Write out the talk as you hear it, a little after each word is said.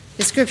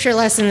The scripture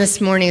lesson this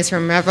morning is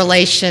from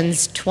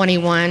Revelations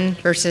 21,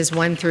 verses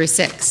 1 through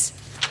 6.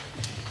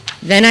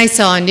 Then I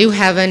saw a new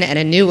heaven and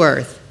a new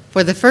earth,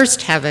 for the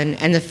first heaven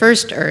and the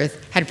first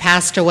earth had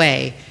passed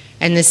away,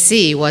 and the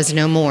sea was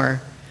no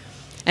more.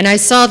 And I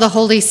saw the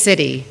holy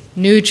city,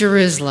 New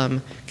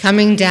Jerusalem,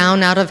 coming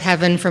down out of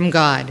heaven from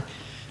God,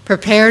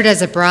 prepared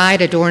as a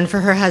bride adorned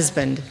for her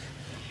husband.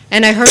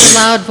 And I heard a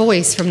loud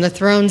voice from the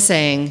throne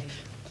saying,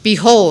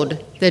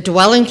 "Behold, the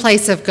dwelling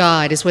place of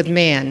God is with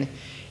man.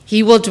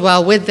 He will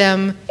dwell with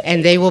them,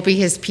 and they will be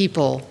his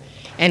people,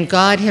 and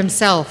God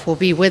himself will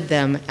be with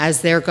them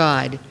as their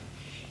God.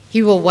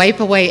 He will wipe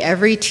away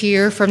every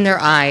tear from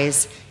their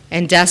eyes,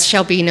 and death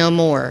shall be no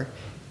more.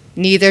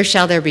 Neither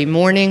shall there be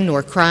mourning,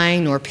 nor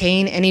crying, nor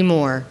pain any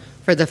more,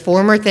 for the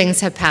former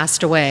things have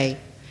passed away."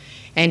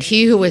 And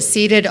he who was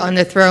seated on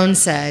the throne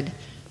said,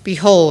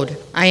 "Behold,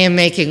 I am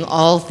making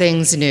all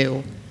things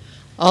new."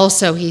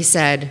 Also he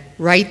said,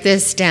 "Write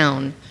this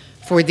down,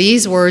 for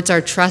these words are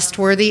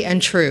trustworthy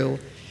and true."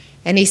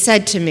 And he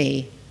said to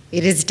me,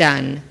 "It is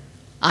done.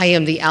 I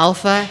am the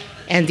Alpha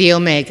and the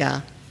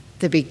Omega,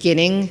 the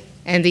beginning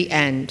and the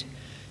end.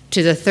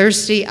 To the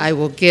thirsty I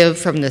will give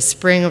from the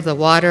spring of the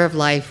water of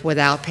life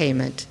without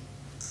payment."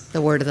 The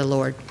word of the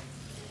Lord.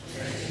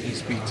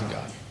 Thanks be to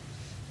God.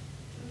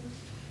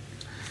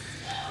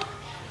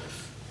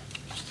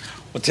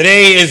 Well,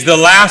 today is the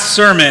last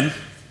sermon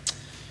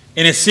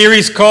in a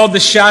series called The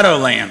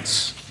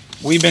Shadowlands.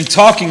 We've been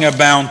talking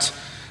about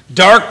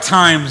dark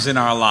times in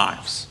our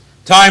lives.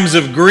 Times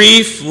of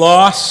grief,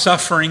 loss,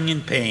 suffering,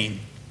 and pain.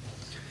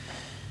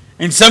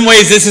 In some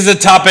ways, this is a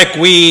topic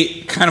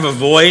we kind of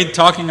avoid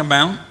talking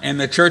about, and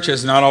the church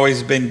has not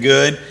always been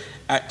good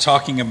at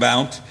talking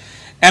about.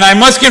 And I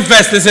must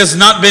confess, this has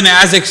not been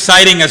as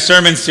exciting a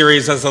sermon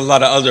series as a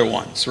lot of other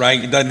ones,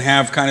 right? It doesn't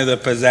have kind of the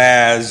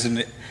pizzazz, and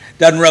it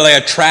doesn't really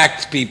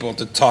attract people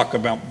to talk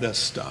about this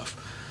stuff.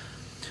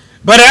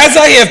 But as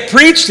I have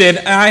preached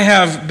it, I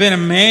have been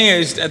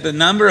amazed at the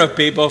number of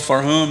people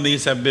for whom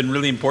these have been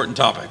really important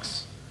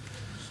topics.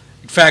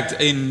 In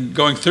fact, in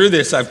going through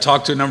this, I've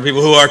talked to a number of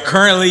people who are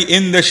currently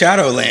in the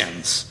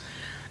Shadowlands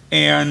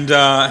and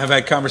have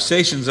had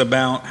conversations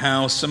about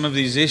how some of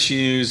these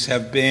issues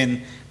have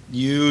been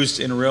used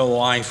in real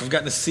life. We've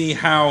gotten to see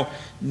how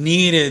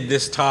needed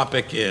this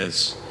topic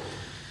is.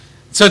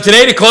 So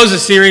today, to close the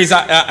series,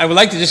 I would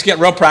like to just get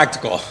real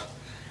practical.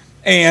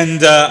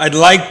 And I'd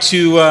like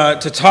to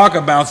talk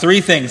about three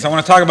things. I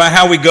want to talk about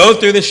how we go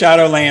through the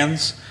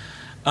Shadowlands.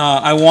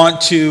 I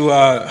want to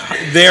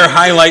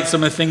highlight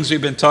some of the things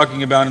we've been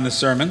talking about in the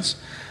sermons.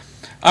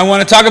 I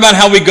want to talk about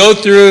how we go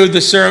through the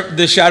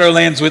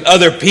Shadowlands with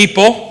other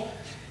people.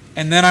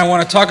 And then I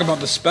want to talk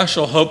about the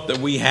special hope that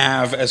we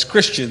have as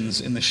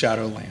Christians in the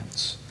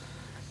Shadowlands.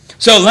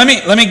 So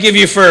let me give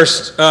you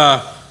first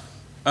 7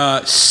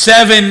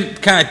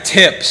 kind of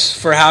tips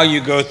for how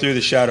you go through the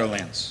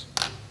Shadowlands.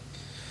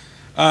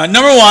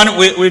 Number one,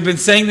 we've been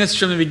saying this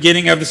from the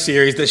beginning of the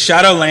series, that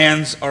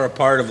Shadowlands are a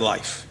part of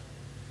life.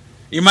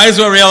 You might as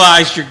well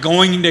realize you're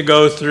going to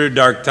go through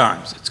dark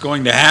times. It's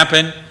going to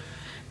happen,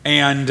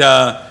 and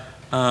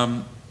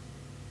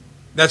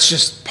that's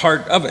just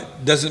part of it.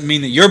 It doesn't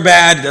mean that you're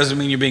bad. It doesn't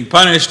mean you're being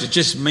punished. It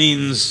just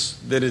means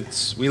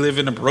that we live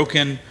in a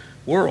broken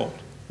world,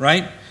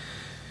 right?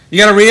 You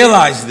got to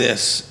realize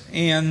this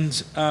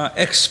and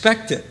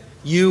expect it.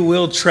 You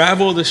will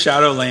travel the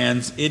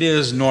Shadowlands. It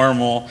is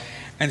normal.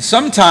 And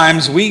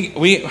sometimes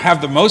we have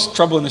the most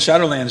trouble in the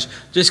Shadowlands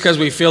just because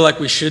we feel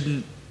like we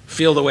shouldn't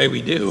feel the way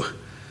we do.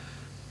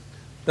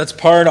 That's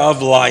part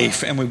of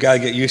life, and we've got to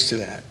get used to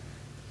that.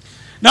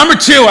 Number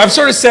 2, I've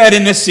sort of said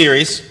in this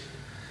series,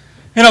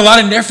 in a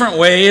lot of different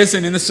ways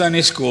and in the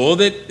Sunday school,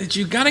 that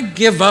you've got to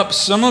give up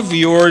some of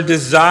your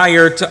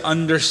desire to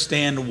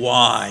understand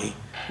why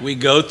we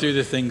go through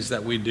the things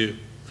that we do.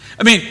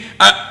 I mean,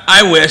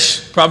 I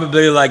wish,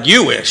 probably like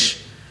you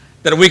wish,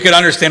 that we could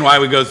understand why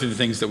we go through the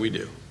things that we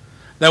do.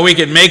 That we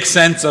could make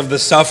sense of the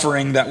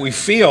suffering that we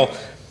feel.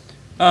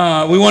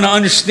 We want to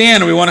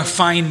understand, we want to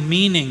find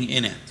meaning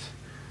in it.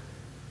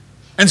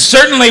 And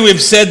certainly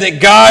we've said that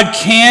God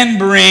can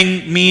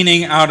bring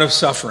meaning out of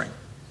suffering.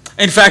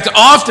 In fact,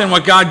 often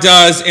what God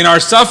does in our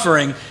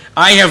suffering,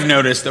 I have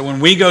noticed that when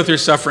we go through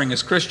suffering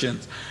as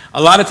Christians,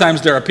 a lot of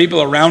times there are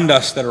people around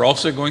us that are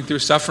also going through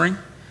suffering,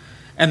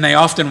 and they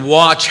often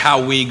watch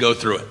how we go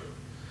through it.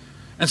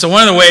 And so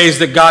one of the ways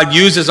that God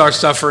uses our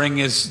suffering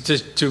is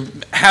to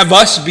have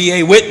us be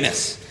a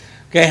witness,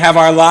 okay, have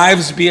our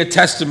lives be a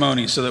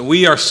testimony so that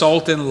we are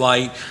salt and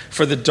light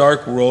for the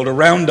dark world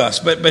around us.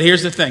 But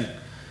here's the thing.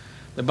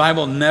 The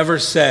Bible never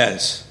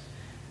says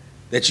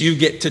that you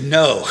get to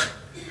know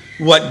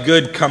what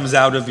good comes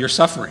out of your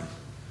suffering.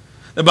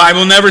 The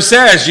Bible never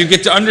says you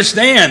get to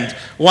understand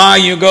why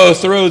you go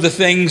through the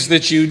things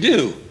that you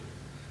do.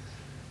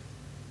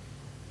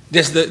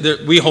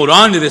 We hold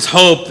on to this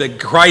hope that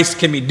Christ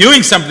can be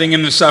doing something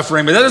in the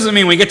suffering, but that doesn't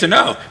mean we get to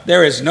know.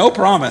 There is no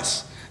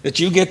promise that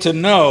you get to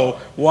know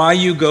why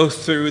you go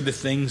through the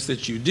things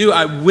that you do.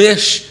 I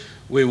wish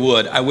we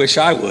would. I wish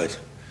I would.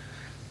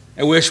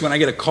 I wish when I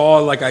get a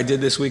call like I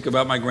did this week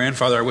about my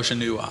grandfather, I wish I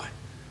knew why.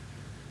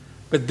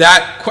 But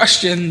that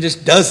question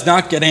just does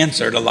not get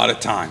answered a lot of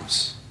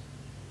times.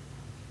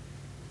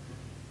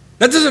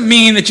 That doesn't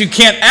mean that you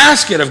can't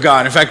ask it of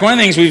God. In fact, one of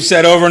the things we've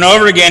said over and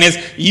over again is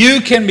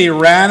you can be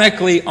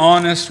radically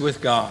honest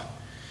with God.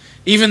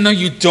 Even though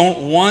you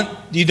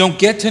don't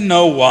get to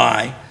know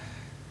why,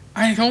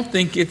 I don't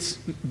think it's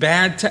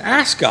bad to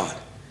ask God.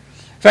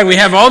 In fact, we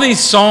have all these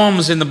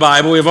Psalms in the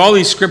Bible, we have all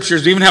these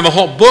scriptures, we even have a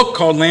whole book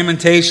called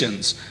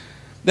Lamentations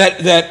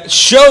that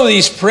show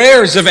these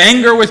prayers of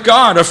anger with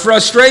God, of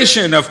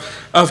frustration, of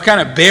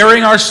kind of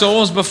bearing our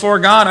souls before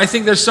God. I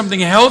think there's something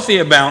healthy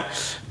about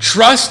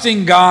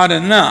trusting God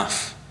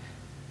enough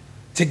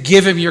to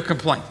give him your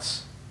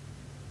complaints.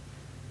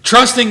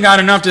 Trusting God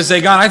enough to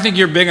say, God, I think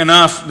you're big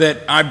enough that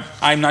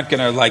I'm not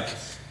going to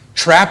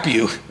trap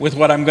you with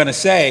what I'm going to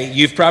say.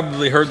 You've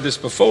probably heard this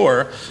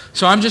before,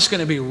 so I'm just going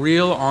to be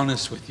real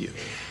honest with you.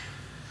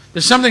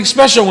 There's something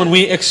special when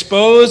we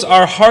expose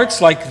our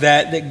hearts like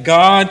that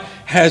God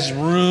has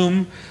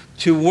room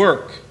to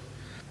work.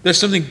 There's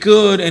something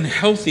good and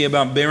healthy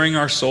about bearing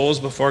our souls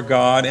before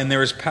God, and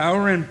there is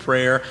power in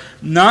prayer,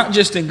 not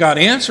just in God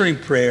answering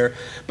prayer,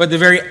 but the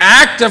very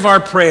act of our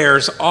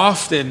prayers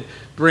often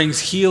brings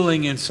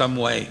healing in some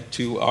way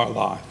to our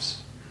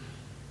lives.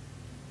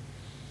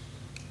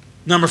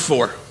 Number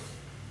 4,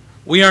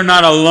 we are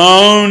not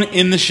alone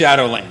in the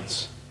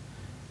Shadowlands.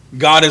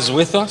 God is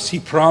with us. He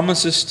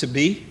promises to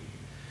be.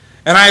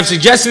 And I have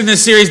suggested in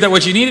this series that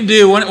what you need to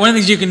do, one of the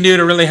things you can do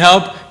to really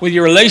help with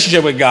your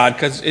relationship with God,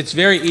 because it's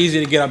very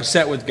easy to get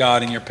upset with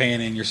God in your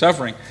pain and your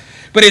suffering,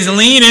 but is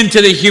lean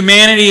into the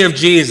humanity of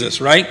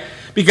Jesus, right?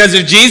 Because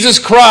if Jesus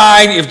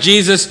cried, if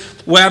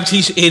Jesus wept,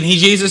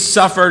 Jesus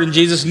suffered, and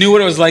Jesus knew what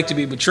it was like to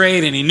be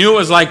betrayed, and he knew what it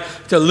was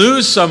like to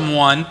lose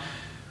someone,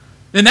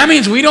 then that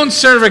means we don't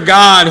serve a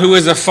God who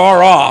is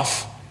afar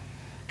off,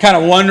 kind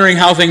of wondering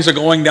how things are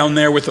going down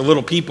there with the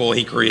little people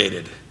he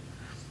created.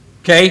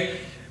 Okay?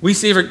 We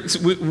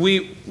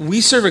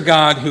serve a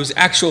God whose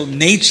actual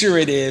nature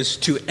it is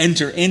to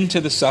enter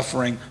into the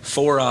suffering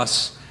for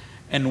us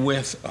and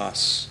with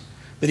us,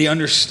 that he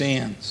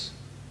understands.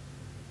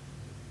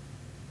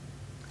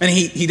 And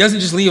he doesn't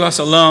just leave us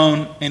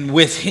alone and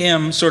with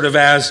him sort of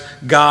as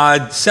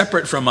God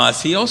separate from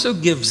us. He also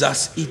gives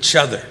us each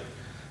other,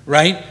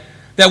 right?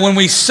 That when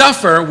we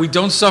suffer, we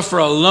don't suffer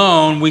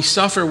alone, we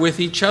suffer with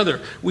each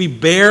other. We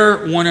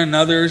bear one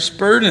another's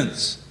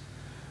burdens.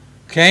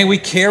 Okay, we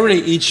carry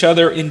each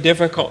other in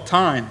difficult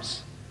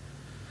times.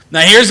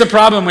 Now here's the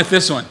problem with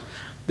this one.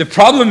 The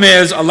problem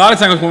is, a lot of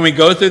times when we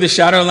go through the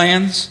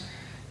Shadowlands,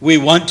 we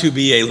want to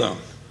be alone.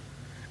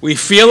 We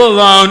feel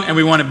alone and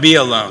we want to be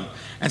alone.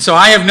 And so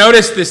I have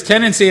noticed this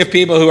tendency of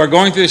people who are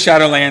going through the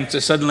Shadowlands to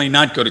suddenly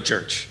not go to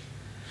church,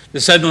 to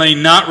suddenly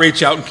not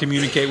reach out and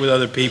communicate with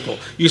other people.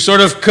 You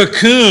sort of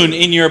cocoon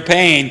in your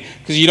pain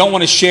because you don't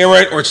want to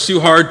share it, or it's too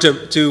hard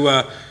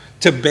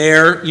to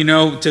bear,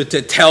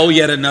 to tell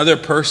yet another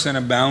person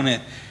about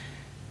it.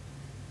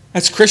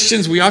 As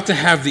Christians, we ought to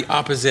have the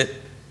opposite.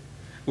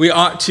 We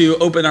ought to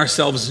open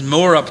ourselves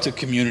more up to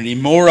community,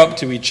 more up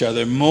to each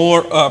other,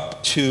 more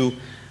up to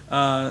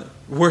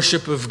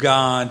worship of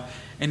God.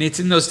 And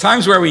it's in those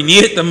times where we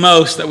need it the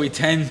most that we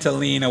tend to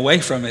lean away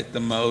from it the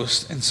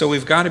most. And so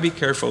we've got to be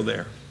careful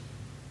there.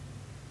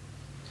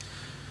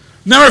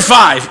 Number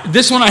 5,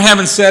 this one I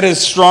haven't said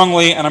as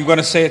strongly, and I'm going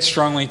to say it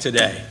strongly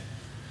today.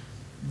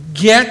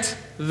 Get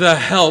the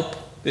help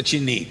that you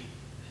need.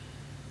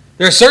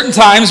 There are certain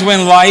times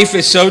when life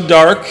is so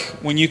dark,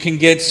 when you can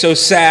get so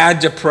sad,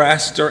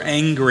 depressed, or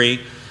angry,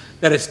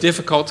 that it's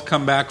difficult to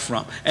come back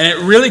from. And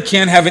it really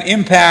can have an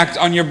impact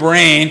on your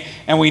brain,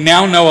 and we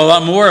now know a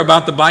lot more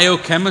about the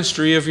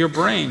biochemistry of your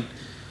brain.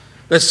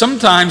 That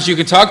sometimes you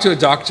can talk to a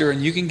doctor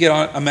and you can get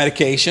on a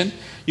medication.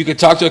 You can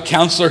talk to a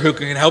counselor who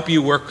can help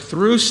you work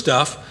through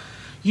stuff.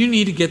 You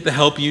need to get the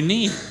help you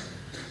need.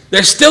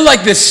 There's still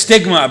this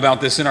stigma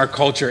about this in our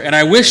culture, and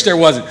I wish there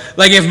wasn't.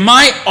 If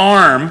my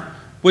arm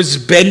was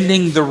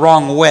bending the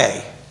wrong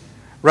way,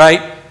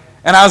 right?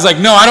 And I was like,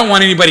 no, I don't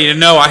want anybody to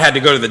know I had to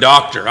go to the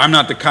doctor. I'm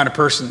not the kind of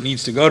person that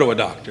needs to go to a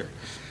doctor.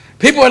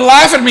 People would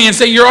laugh at me and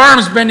say, your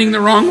arm's bending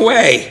the wrong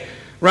way,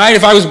 right?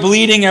 If I was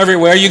bleeding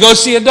everywhere, you go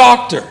see a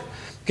doctor.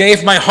 Okay,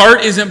 if my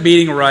heart isn't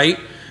beating right,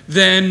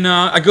 then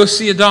I go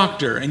see a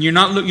doctor, and you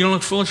don't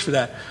look foolish for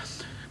that.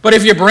 But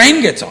if your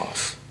brain gets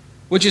off,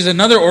 which is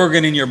another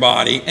organ in your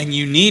body, and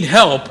you need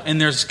help, and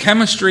there's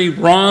chemistry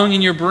wrong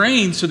in your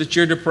brain so that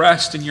you're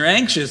depressed and you're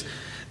anxious,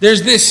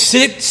 there's this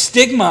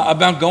stigma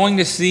about going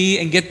to see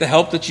and get the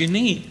help that you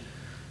need.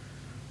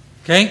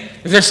 Okay?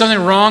 If there's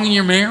something wrong in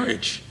your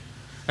marriage,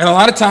 and a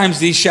lot of times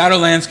these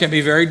Shadowlands can be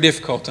very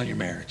difficult on your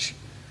marriage,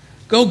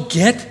 go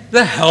get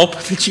the help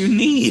that you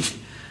need.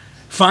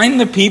 Find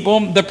the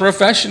people, the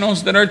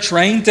professionals that are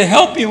trained to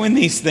help you in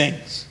these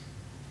things.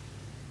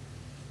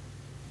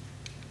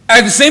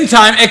 At the same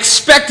time,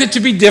 expect it to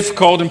be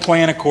difficult and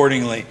plan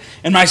accordingly.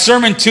 In my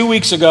sermon 2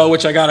 weeks ago,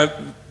 which I got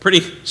a pretty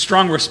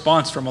strong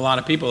response from a lot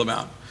of people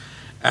about,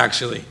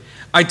 actually,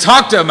 I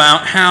talked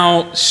about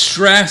how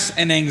stress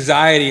and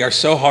anxiety are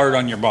so hard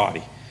on your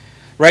body,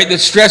 right? That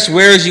stress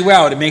wears you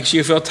out. It makes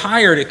you feel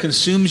tired. It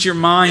consumes your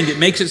mind. It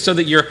makes it so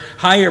that your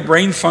higher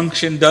brain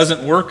function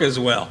doesn't work as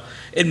well.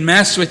 It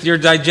messes with your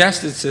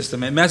digestive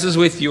system. It messes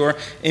with your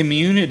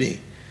immunity.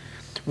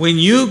 When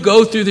you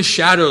go through the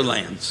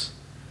Shadowlands,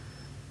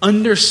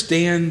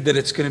 understand that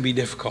it's going to be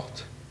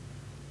difficult.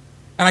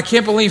 And I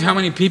can't believe how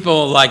many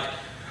people are like,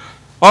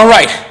 all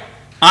right,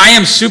 I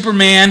am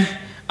Superman,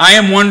 I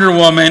am Wonder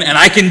Woman, and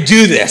I can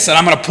do this. And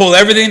I'm going to pull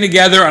everything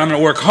together, and I'm going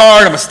to work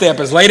hard, I'm going to stay up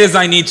as late as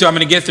I need to, I'm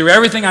going to get through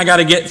everything I got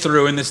to get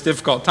through in this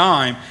difficult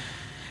time.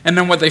 And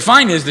then what they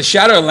find is the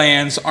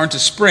Shadowlands aren't a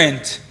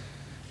sprint,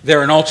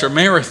 they're an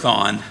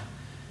ultra-marathon,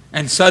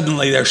 and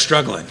suddenly they're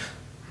struggling.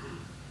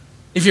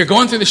 If you're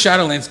going through the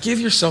Shadowlands,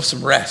 give yourself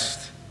some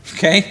rest,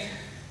 okay?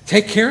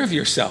 Take care of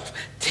yourself.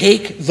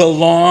 Take the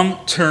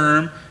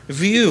long-term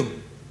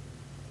view.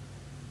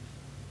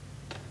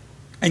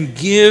 And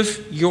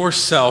give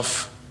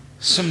yourself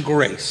some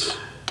grace.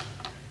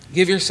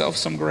 Give yourself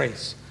some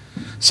grace.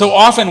 So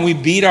often we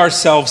beat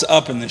ourselves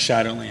up in the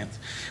Shadowlands.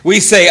 We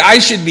say, I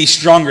should be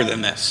stronger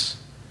than this.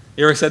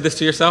 You ever said this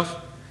to yourself?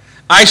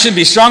 I should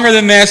be stronger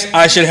than this.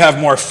 I should have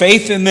more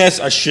faith in this.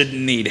 I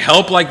shouldn't need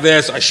help like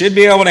this. I should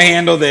be able to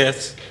handle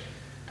this.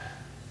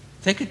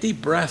 Take a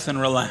deep breath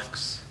and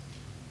relax.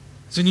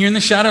 So when you're in the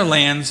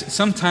Shadowlands,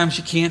 sometimes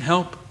you can't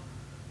help.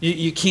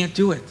 You can't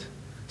do it.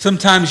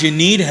 Sometimes you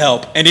need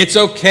help, and it's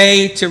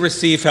okay to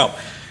receive help.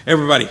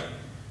 Everybody,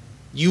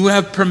 you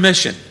have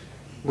permission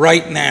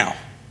right now,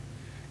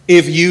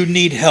 if you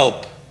need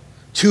help,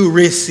 to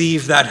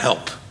receive that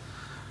help.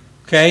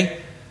 Okay?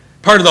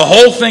 Part of the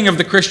whole thing of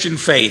the Christian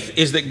faith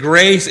is that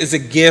grace is a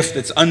gift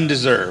that's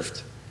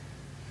undeserved.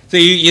 So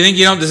you think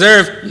you don't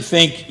deserve, you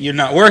think you're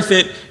not worth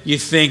it, you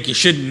think you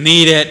shouldn't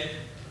need it.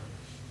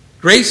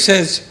 Grace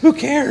says, who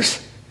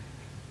cares?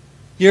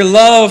 You're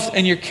loved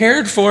and you're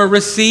cared for.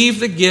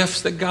 Receive the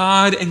gifts that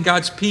God and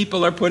God's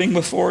people are putting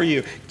before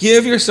you.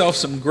 Give yourself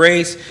some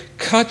grace.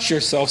 Cut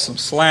yourself some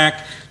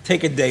slack.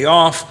 Take a day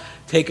off.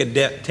 Take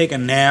a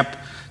nap.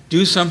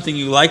 Do something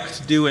you like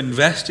to do.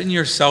 Invest in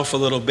yourself a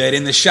little bit.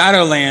 In the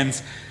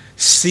Shadowlands,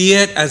 see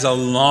it as a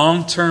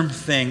long-term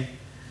thing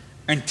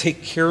and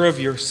take care of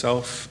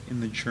yourself in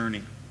the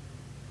journey.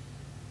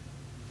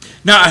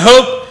 Now, I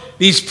hope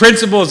these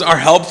principles are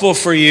helpful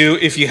for you.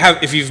 If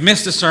you've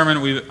missed a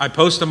sermon, I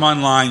post them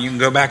online. You can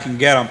go back and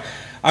get them.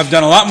 I've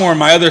done a lot more of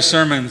my other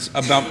sermons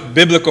about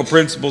biblical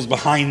principles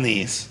behind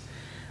these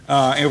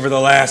over the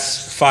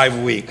last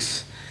 5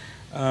 weeks.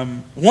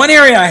 One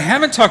area I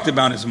haven't talked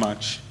about as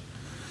much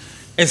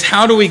is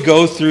how do we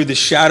go through the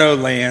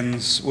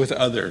Shadowlands with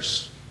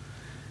others?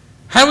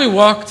 How do we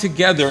walk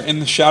together in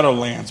the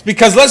Shadowlands?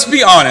 Because let's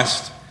be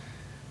honest,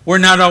 we're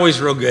not always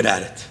real good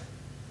at it.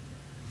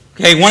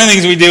 Okay, one of the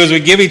things we do is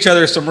we give each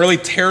other some really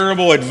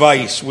terrible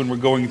advice when we're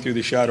going through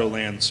the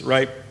Shadowlands,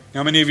 right?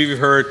 How many of you have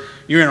heard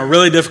you're in a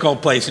really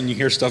difficult place and you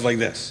hear stuff like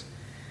this?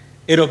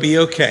 It'll be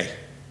okay.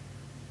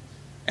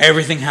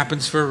 Everything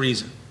happens for a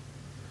reason.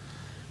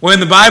 Well, in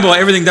the Bible,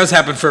 everything does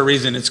happen for a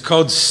reason. It's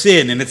called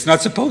sin, and it's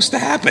not supposed to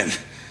happen.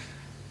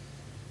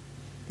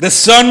 The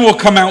sun will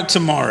come out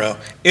tomorrow.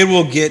 It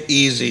will get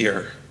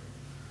easier.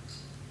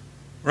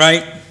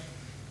 Right?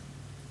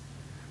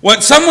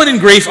 What someone in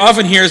grief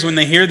often hears when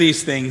they hear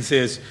these things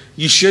is,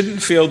 you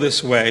shouldn't feel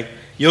this way.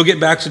 You'll get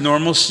back to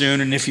normal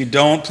soon, and if you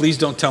don't, please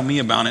don't tell me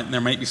about it, and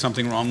there might be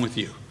something wrong with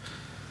you.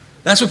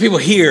 That's what people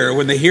hear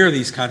when they hear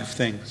these kind of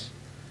things.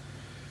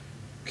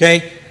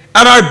 Okay?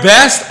 At our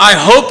best, I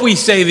hope we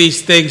say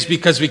these things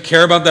because we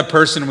care about that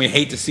person and we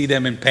hate to see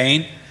them in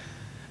pain.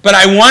 But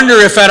I wonder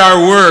if at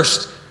our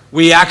worst,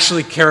 we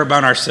actually care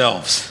about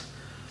ourselves.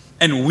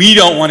 And we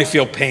don't want to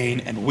feel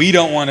pain, and we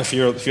don't want to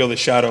feel the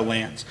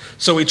Shadowlands.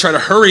 So we try to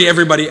hurry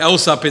everybody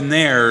else up in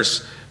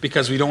theirs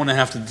because we don't want to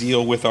have to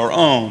deal with our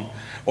own.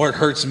 Or it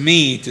hurts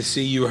me to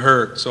see you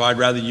hurt, so I'd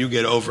rather you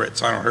get over it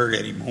so I don't hurt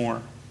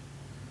anymore.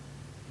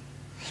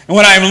 And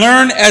what I've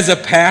learned as a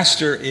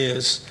pastor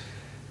is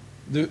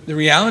the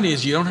reality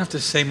is you don't have to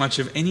say much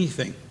of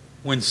anything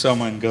when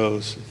someone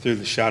goes through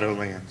the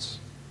Shadowlands.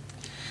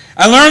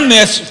 I learned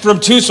this from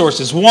two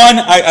sources. One,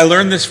 I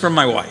learned this from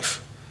my wife.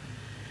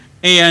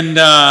 And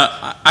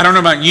I don't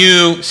know about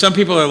you. Some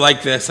people are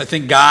like this. I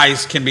think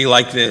guys can be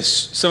like this.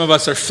 Some of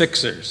us are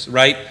fixers,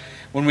 right?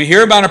 When we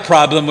hear about a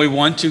problem, we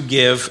want to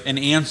give an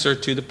answer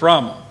to the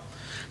problem.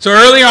 So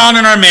early on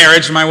in our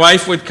marriage, my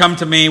wife would come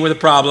to me with a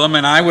problem,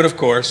 and I would, of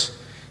course,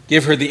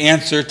 give her the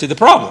answer to the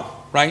problem,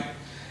 right?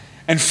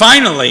 And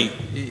finally,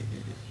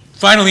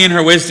 in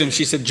her wisdom,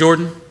 she said,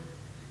 Jordan,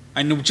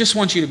 I just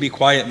want you to be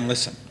quiet and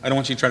listen. I don't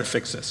want you to try to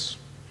fix this.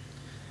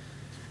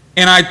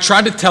 And I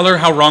tried to tell her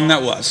how wrong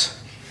that was,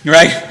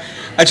 right?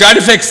 I tried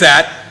to fix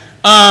that,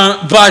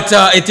 but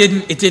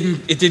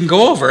it didn't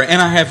go over.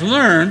 And I have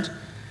learned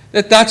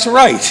that that's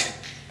right.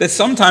 That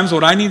sometimes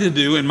what I need to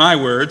do in my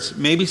words,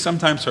 maybe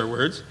sometimes her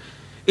words,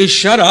 is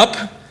shut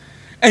up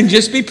and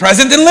just be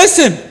present and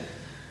listen.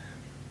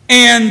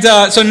 And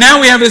so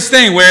now we have this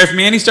thing where if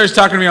Manny starts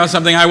talking to me about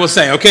something, I will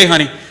say, okay,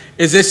 honey,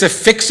 is this a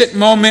fix-it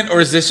moment or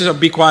is this a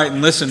be quiet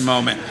and listen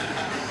moment?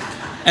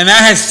 And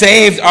that has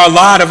saved a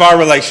lot of our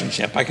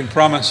relationship. I can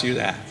promise you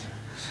that.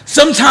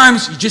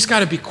 Sometimes you just got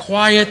to be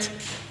quiet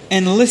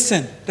and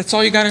listen. That's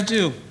all you got to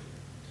do.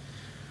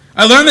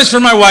 I learned this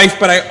from my wife,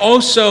 but I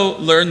also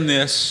learned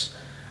this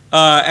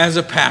as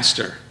a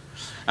pastor.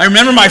 I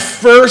remember my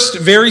first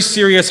very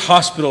serious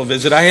hospital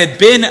visit. I had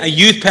been a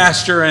youth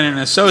pastor and an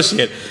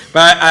associate,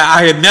 but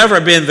I had never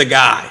been the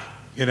guy,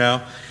 you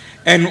know.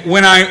 And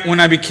when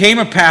I became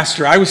a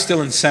pastor, I was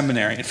still in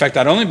seminary. In fact,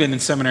 I'd only been in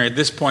seminary at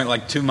this point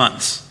like 2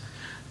 months.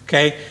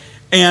 Okay?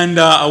 And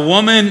a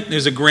woman,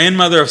 there's a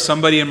grandmother of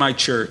somebody in my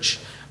church,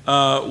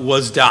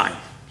 was dying.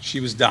 She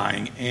was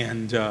dying,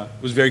 and it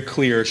was very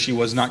clear she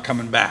was not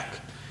coming back.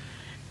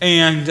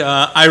 And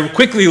I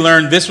quickly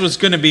learned this was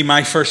going to be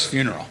my first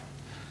funeral.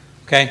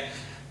 Okay?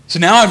 So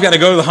now I've got to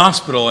go to the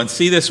hospital and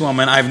see this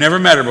woman. I've never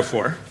met her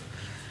before.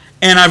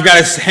 And I've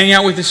got to hang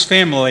out with this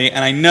family,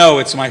 and I know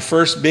it's my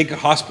first big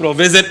hospital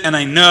visit, and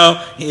I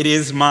know it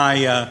is it's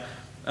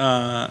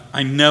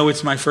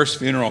my first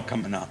funeral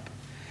coming up.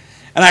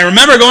 And I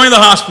remember going to the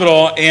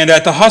hospital, and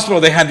at the hospital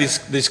they had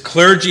these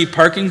clergy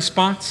parking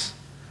spots,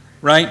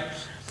 right?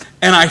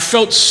 And I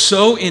felt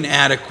so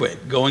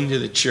inadequate going to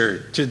the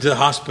church, to the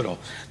hospital,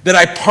 that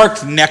I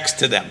parked next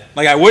to them.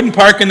 Like I wouldn't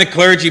park in the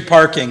clergy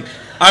parking.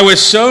 I was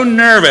so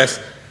nervous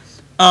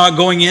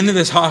going into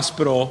this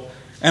hospital,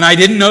 and I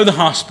didn't know the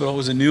hospital. It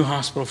was a new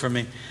hospital for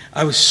me.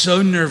 I was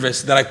so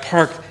nervous that I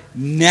parked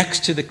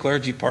next to the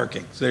clergy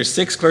parking. So there's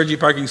 6 clergy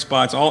parking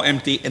spots, all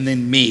empty, and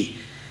then me.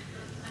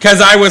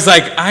 Because I was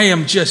like,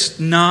 I'm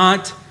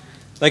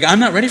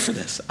not ready for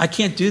this. I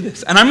can't do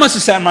this. And I must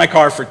have sat in my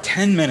car for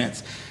 10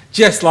 minutes,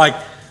 just like,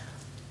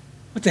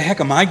 what the heck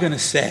am I going to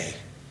say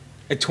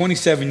at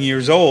 27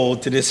 years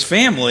old to this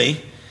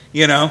family,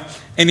 you know?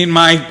 And in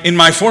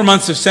my 4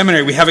 months of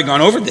seminary, we haven't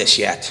gone over this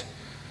yet.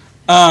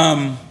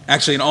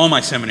 Actually, in all my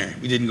seminary,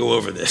 we didn't go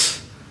over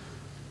this.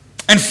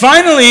 And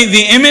finally,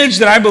 the image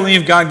that I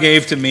believe God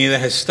gave to me that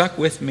has stuck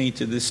with me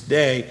to this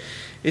day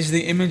is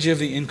the image of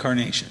the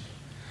incarnation.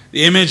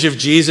 The image of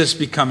Jesus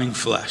becoming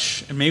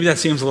flesh. And maybe that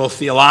seems a little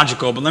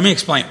theological, but let me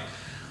explain.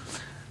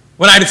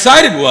 What I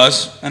decided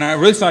was, and I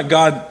really thought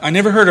God, I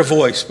never heard a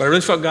voice, but I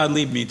really felt God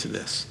lead me to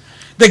this,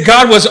 that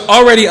God was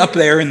already up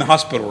there in the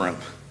hospital room.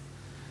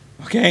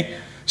 Okay?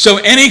 So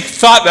any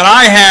thought that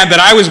I had that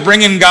I was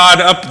bringing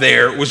God up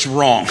there was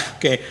wrong.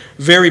 Okay?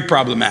 Very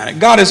problematic.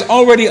 God is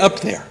already up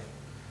there.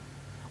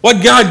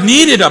 What God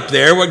needed up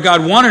there, what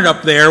God wanted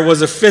up there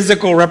was a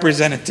physical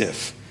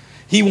representative.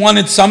 He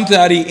wanted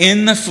somebody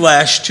in the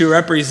flesh to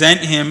represent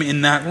him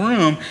in that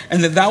room,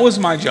 and that was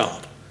my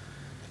job.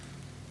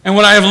 And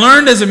what I have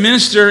learned as a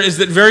minister is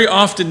that very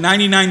often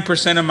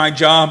 99% of my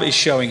job is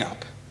showing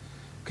up,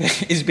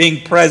 okay? Is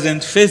being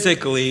present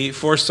physically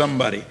for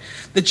somebody,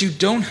 that you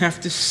don't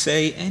have to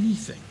say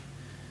anything.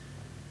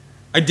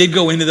 I did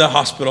go into the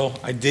hospital.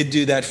 I did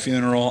do that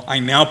funeral. I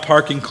now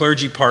park in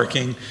clergy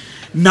parking,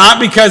 not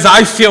because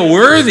I feel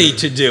worthy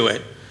to do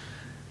it,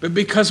 but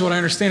because what I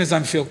understand is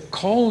I feel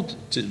called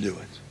to do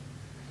it.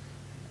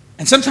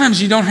 And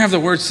sometimes you don't have the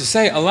words to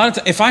say. A lot of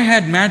times, if I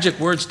had magic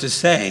words to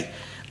say,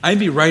 I'd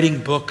be writing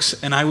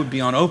books and I would be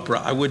on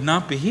Oprah. I would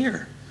not be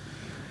here.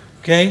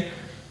 Okay?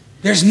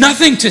 There's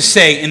nothing to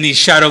say in these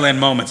Shadowland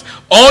moments.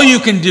 All you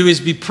can do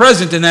is be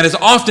present, and that is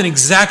often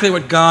exactly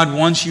what God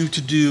wants you to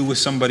do with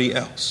somebody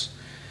else.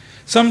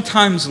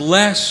 Sometimes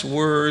less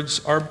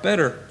words are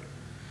better.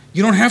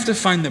 You don't have to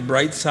find the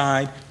bright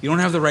side. You don't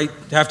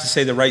have to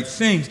say the right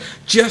things.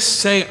 Just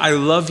say, I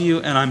love you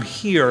and I'm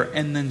here,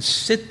 and then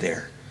sit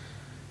there.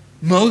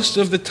 Most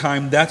of the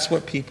time, that's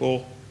what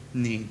people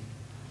need.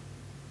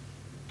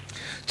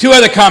 2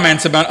 other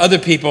comments about other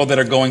people that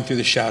are going through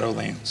the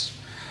Shadowlands.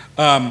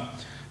 I'm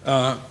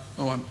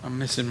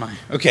missing mine.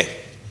 Okay.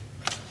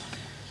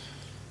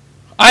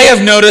 I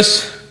have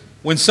noticed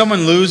when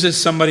someone loses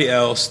somebody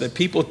else that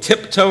people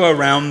tiptoe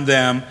around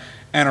them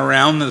and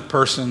around the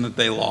person that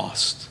they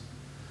lost.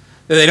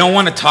 That they don't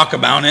want to talk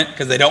about it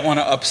because they don't want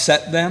to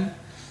upset them.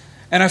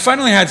 And I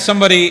finally had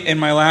somebody in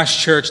my last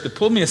church that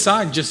pulled me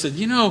aside and just said,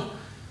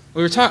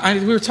 we were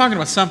talking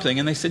about something,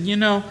 and they said,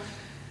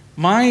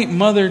 my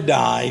mother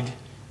died.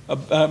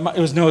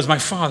 It was my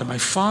father. My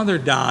father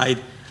died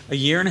a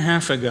year and a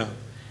half ago,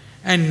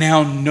 and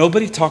now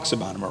nobody talks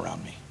about him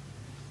around me.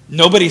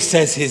 Nobody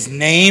says his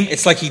name.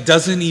 It's like he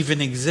doesn't even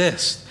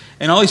exist.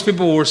 And all these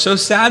people were so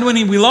sad when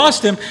we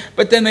lost him,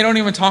 but then they don't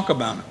even talk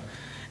about him.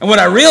 And what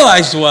I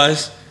realized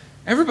was,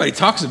 everybody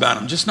talks about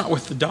him, just not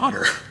with the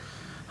daughter.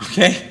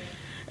 Okay?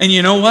 And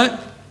you know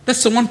what?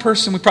 That's the one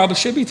person we probably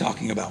should be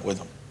talking about with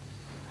them.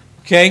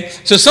 Okay?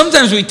 So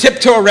sometimes we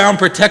tiptoe around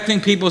protecting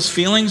people's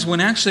feelings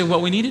when actually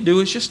what we need to do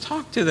is just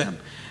talk to them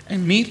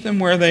and meet them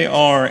where they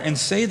are and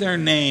say their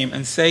name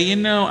and say,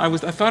 I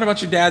thought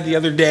about your dad the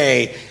other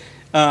day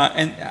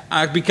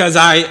because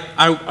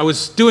I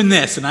was doing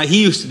this, and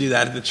he used to do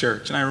that at the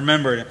church, and I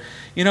remembered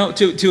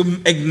it.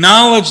 To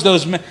acknowledge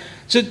those.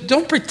 So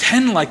don't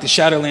pretend like the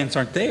Shadowlands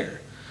aren't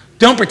there.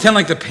 Don't pretend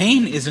like the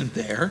pain isn't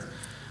there.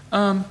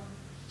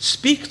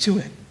 Speak to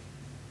it,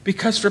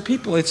 because for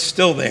people it's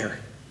still there.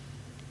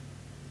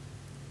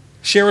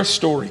 Share a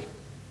story.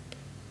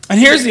 And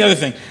here's the other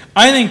thing.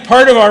 I think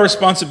part of our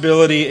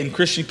responsibility in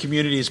Christian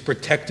community is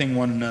protecting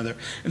one another.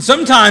 And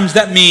sometimes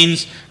that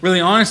means,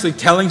 really honestly,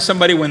 telling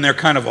somebody when they're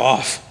kind of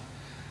off.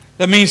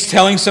 That means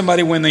telling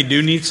somebody when they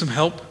do need some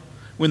help,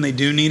 when they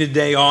do need a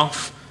day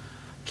off.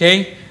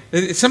 Okay?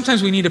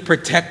 Sometimes we need to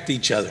protect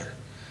each other.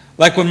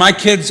 Like when my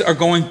kids are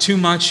going too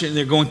much and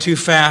they're going too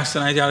fast,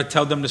 and I got to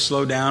tell them to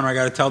slow down, or I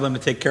got to tell them to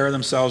take care of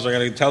themselves, or I got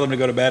to tell them to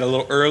go to bed a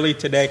little early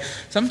today.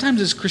 Sometimes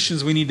as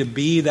Christians we need to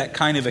be that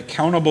kind of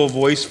accountable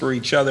voice for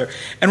each other.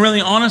 And really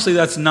honestly,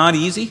 that's not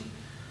easy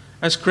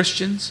as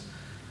Christians,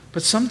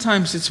 but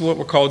sometimes it's what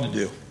we're called to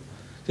do.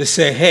 To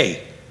say,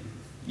 hey,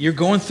 you're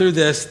going through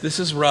this, this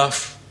is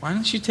rough, why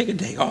don't you take a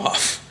day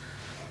off?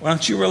 Why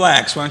don't you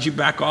relax? Why don't you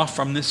back off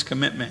from this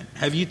commitment?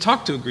 Have you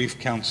talked to a grief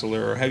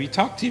counselor, or have you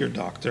talked to your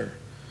doctor?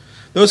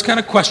 Those kind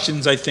of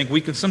questions, I think,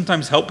 we can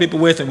sometimes help people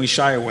with and we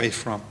shy away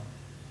from.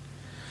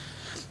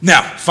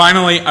 Now,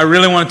 finally, I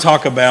really want to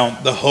talk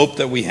about the hope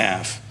that we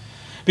have.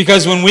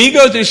 Because when we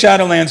go through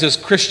Shadowlands as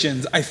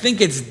Christians, I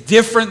think it's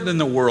different than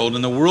the world,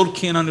 and the world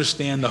can't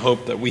understand the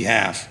hope that we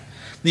have.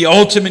 The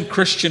ultimate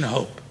Christian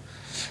hope.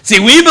 See,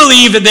 we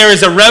believe that there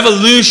is a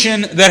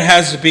revolution that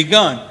has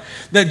begun.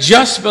 That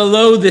just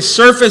below the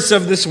surface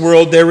of this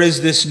world, there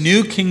is this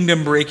new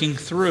kingdom breaking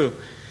through.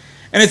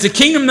 And it's a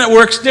kingdom that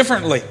works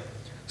differently.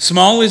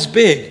 Small is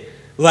big.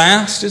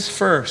 Last is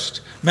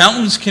first.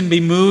 Mountains can be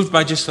moved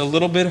by just a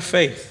little bit of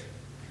faith.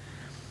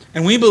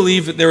 And we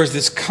believe that there is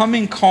this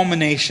coming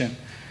culmination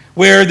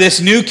where this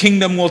new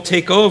kingdom will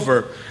take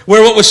over,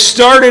 where what was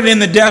started in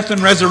the death and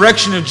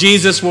resurrection of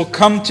Jesus will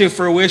come to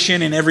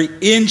fruition in every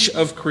inch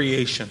of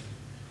creation.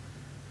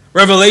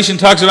 Revelation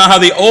talks about how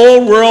the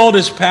old world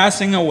is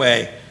passing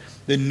away.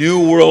 The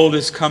new world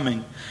is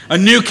coming. A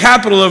new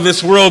capital of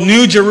this world,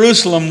 New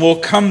Jerusalem, will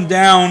come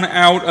down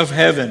out of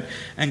heaven.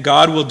 And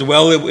God will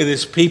dwell with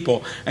his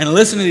people. And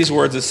listen to these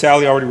words that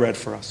Sally already read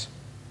for us.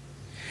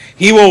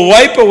 He will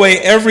wipe away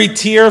every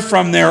tear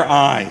from their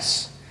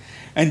eyes.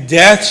 And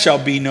death shall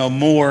be no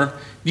more.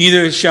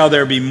 Neither shall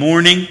there be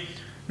mourning,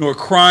 nor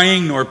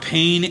crying, nor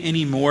pain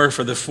any more.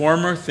 For the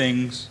former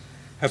things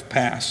have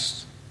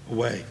passed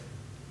away.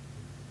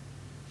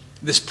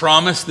 This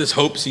promise, this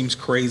hope seems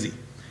crazy.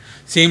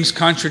 Seems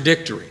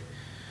contradictory.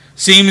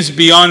 Seems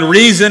beyond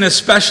reason,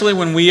 especially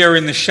when we are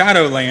in the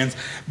Shadowlands.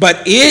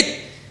 But it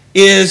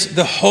is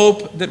the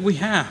hope that we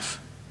have.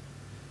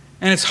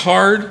 And it's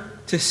hard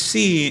to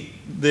see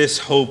this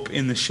hope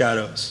in the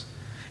shadows.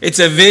 It's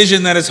a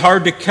vision that is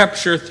hard to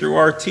capture through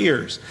our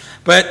tears.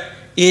 But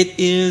it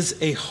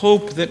is a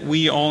hope that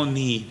we all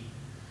need.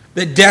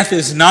 That death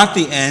is not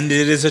the end,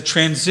 it is a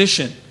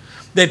transition.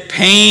 That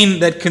pain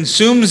that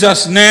consumes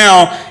us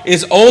now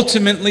is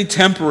ultimately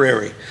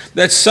temporary.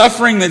 That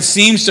suffering that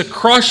seems to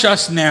crush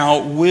us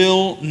now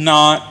will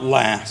not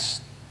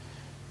last.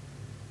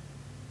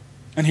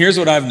 And here's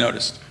what I've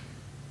noticed.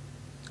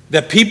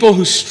 That people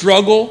who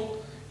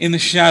struggle in the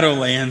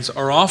Shadowlands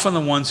are often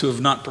the ones who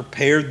have not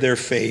prepared their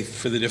faith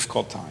for the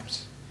difficult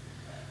times.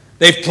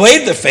 They've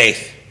played the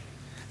faith.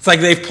 It's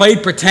like they've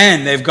played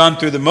pretend. They've gone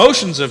through the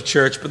motions of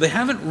church, but they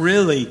haven't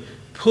really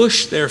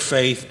pushed their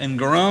faith and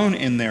grown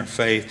in their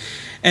faith.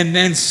 And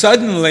then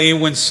suddenly,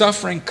 when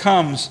suffering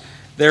comes,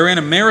 they're in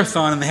a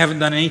marathon and they haven't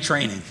done any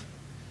training.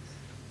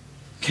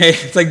 Okay,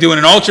 it's like doing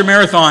an ultra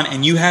marathon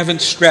and you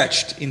haven't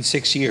stretched in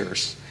 6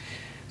 years.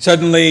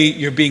 Suddenly,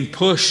 you're being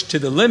pushed to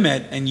the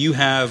limit and you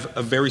have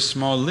a very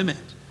small limit.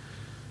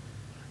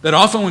 That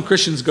often when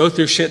Christians go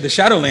through the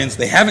Shadowlands,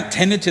 they haven't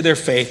tended to their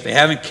faith. They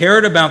haven't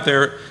cared about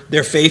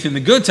their faith in the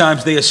good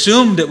times. They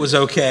assumed it was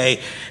okay.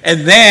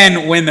 And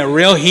then when the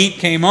real heat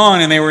came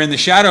on and they were in the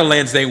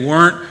Shadowlands, they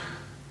weren't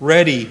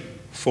ready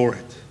for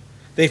it.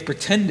 They've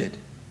pretended.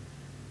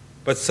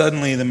 But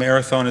suddenly the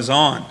marathon is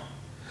on.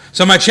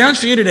 So my challenge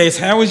for you today is,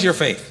 how is your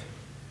faith?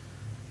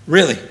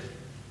 Really?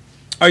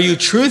 Are you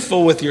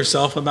truthful with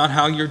yourself about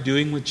how you're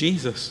doing with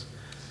Jesus?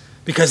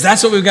 Because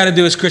that's what we've got to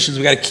do as Christians.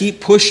 We've got to keep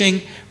pushing.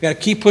 We've got to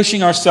keep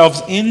pushing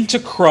ourselves into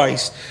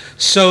Christ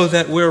so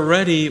that we're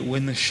ready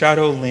when the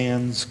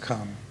Shadowlands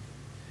come.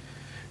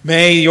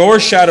 May your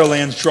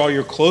Shadowlands draw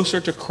you closer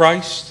to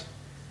Christ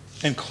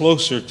and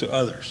closer to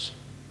others.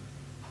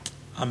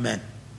 Amen.